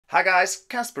Hi guys,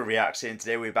 Casper Reacts here, and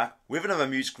today we're back with another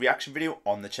music reaction video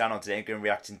on the channel. Today I'm going to be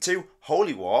reacting to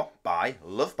Holy War by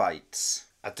LOVEBITES.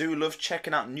 I do love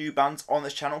checking out new bands on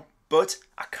this channel, but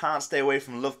I can't stay away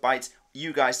from LOVEBITES.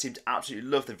 You guys seem to absolutely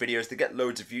love the videos, they get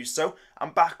loads of views, so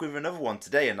I'm back with another one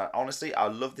today, and honestly I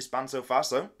love this band so far,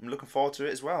 so I'm looking forward to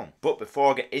it as well. But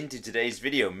before I get into today's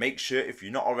video, make sure if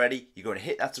you're not already, you're going to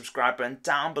hit that subscribe button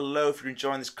down below if you're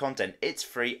enjoying this content. It's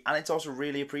free and it's also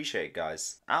really appreciated,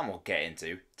 guys. And we'll get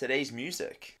into today's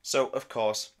music. So of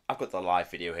course, I've got the live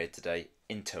video here today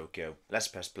in Tokyo. Let's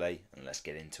press play and let's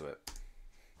get into it.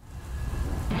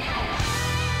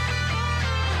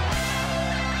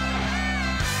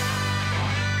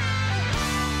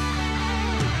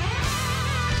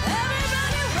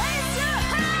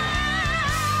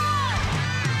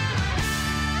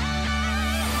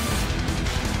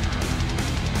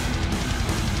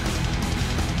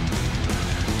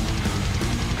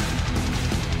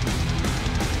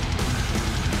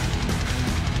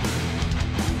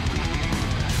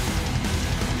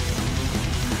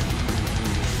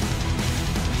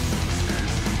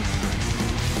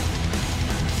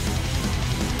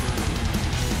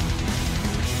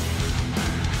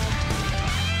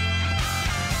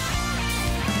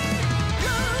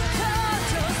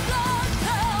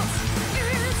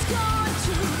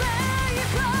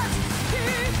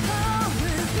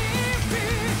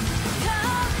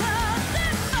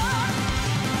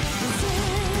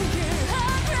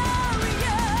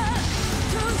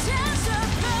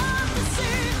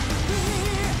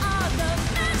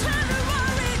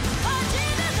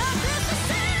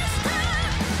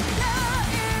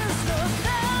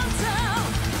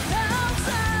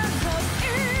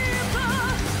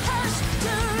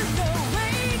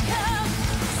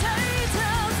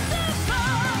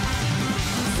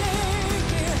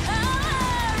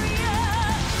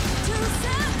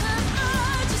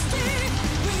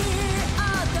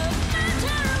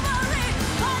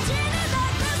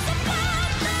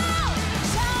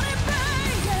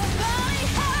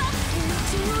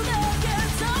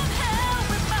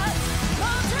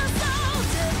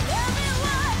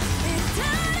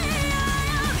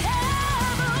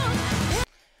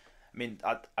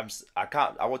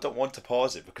 I don't want to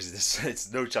pause it because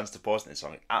it's no chance to pause this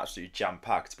song. It's absolutely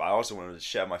jam-packed, but I also wanted to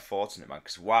share my thoughts on it, man,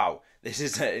 because wow, this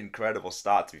is an incredible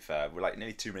start, to be fair. We're like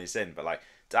nearly 2 minutes in, but like,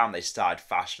 damn, they started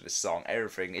fast with this song.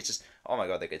 Everything, it's just, oh my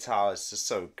god, the guitar is just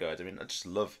so good. I mean, I just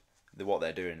love what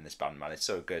they're doing in this band, man. It's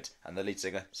so good, and the lead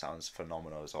singer sounds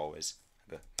phenomenal as always.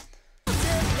 Good.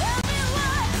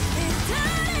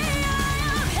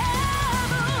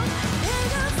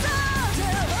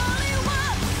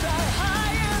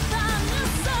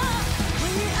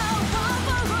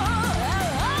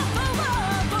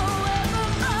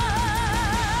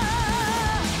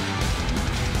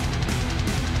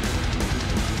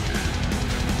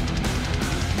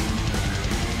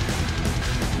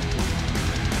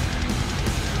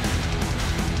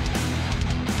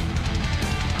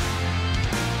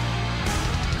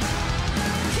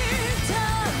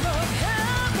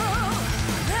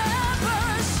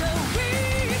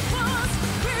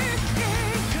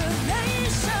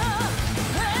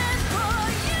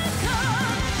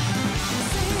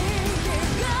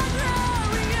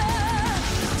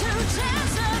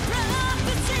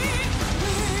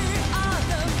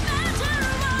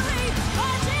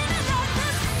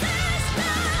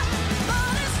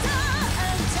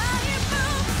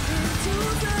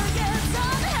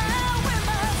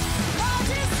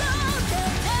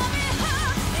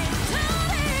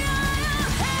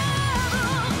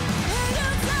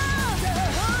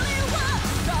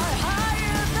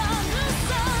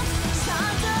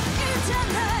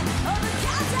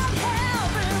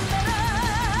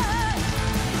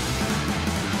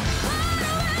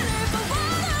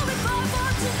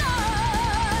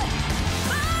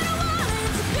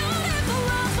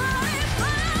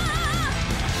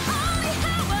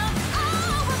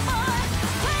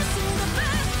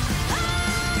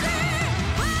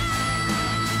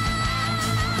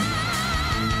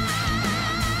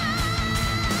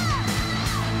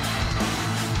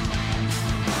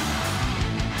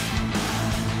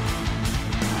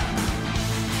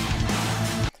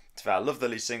 I love the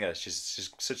lead singer.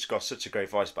 She's got such a great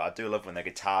voice, but I do love when their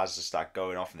guitars just start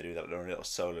going off and they do that little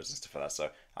solos and stuff like that. So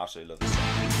I absolutely love this song.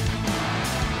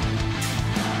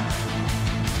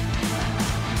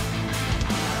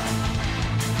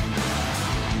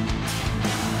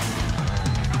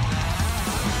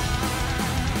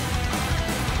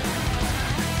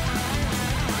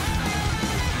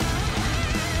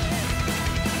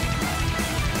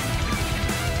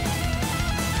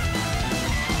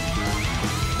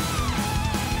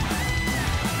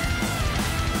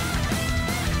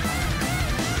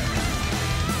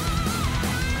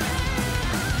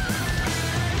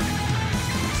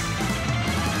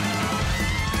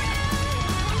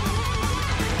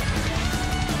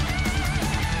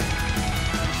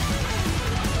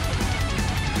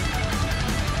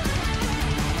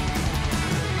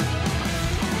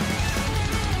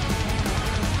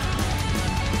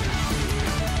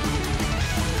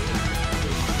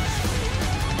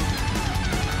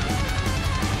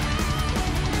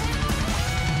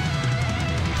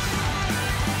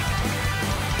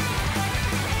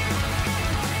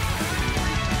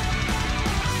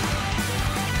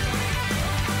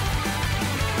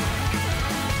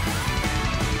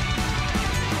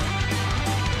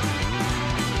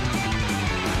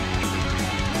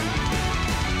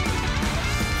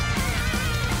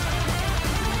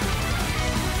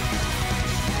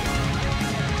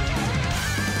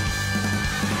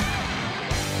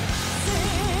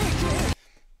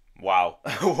 Wow,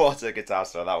 what a guitar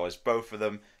solo that was. Both of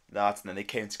them, that, and then they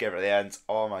came together at the end.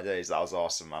 Oh my days, that was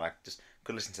awesome, man. I just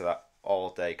could listen to that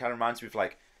all day. Kind of reminds me of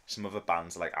like some other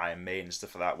bands like Iron Maiden and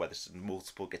stuff like that, where there's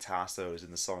multiple guitar solos in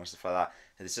the song and stuff like that.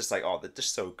 And it's just like, oh, they're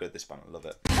just so good, this band. I love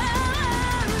it.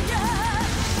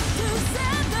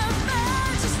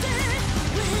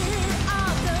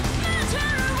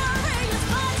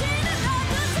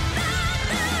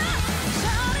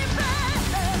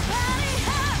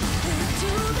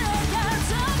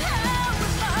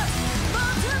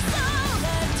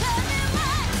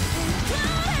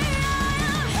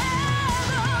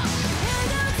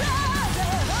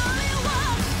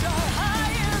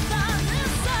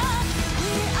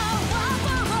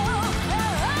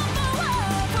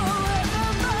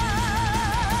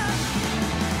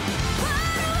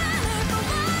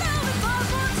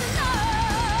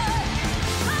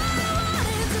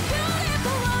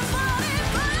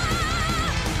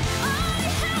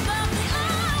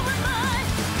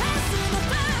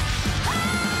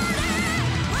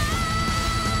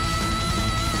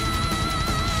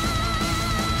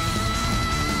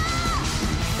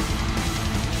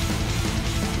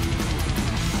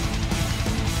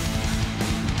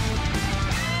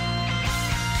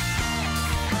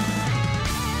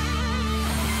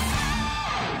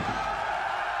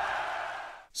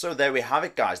 So there we have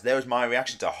it, guys. There was my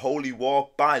reaction to Holy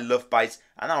War by Lovebites,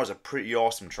 and that was a pretty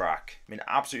awesome track. I mean,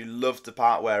 absolutely loved the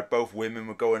part where both women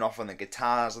were going off on the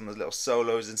guitars and the little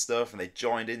solos and stuff, and they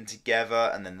joined in together,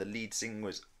 and then the lead singer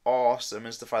was awesome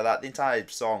and stuff like that. The entire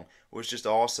song was just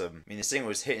awesome. I mean, the singer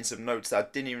was hitting some notes that I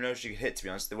didn't even know she could hit, to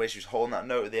be honest. The way she was holding that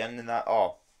note at the end and that,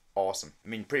 oh, awesome. I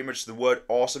mean, pretty much the word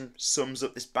awesome sums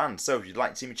up this band. So if you'd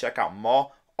like to see me check out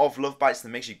more of Lovebites,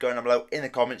 then make sure you go down below in the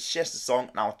comments, share the song,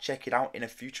 and I'll check it out in a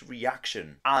future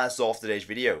reaction. And that's all for today's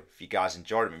video. If you guys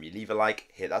enjoyed it, maybe leave a like,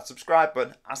 hit that subscribe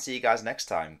button. I'll see you guys next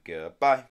time. Goodbye.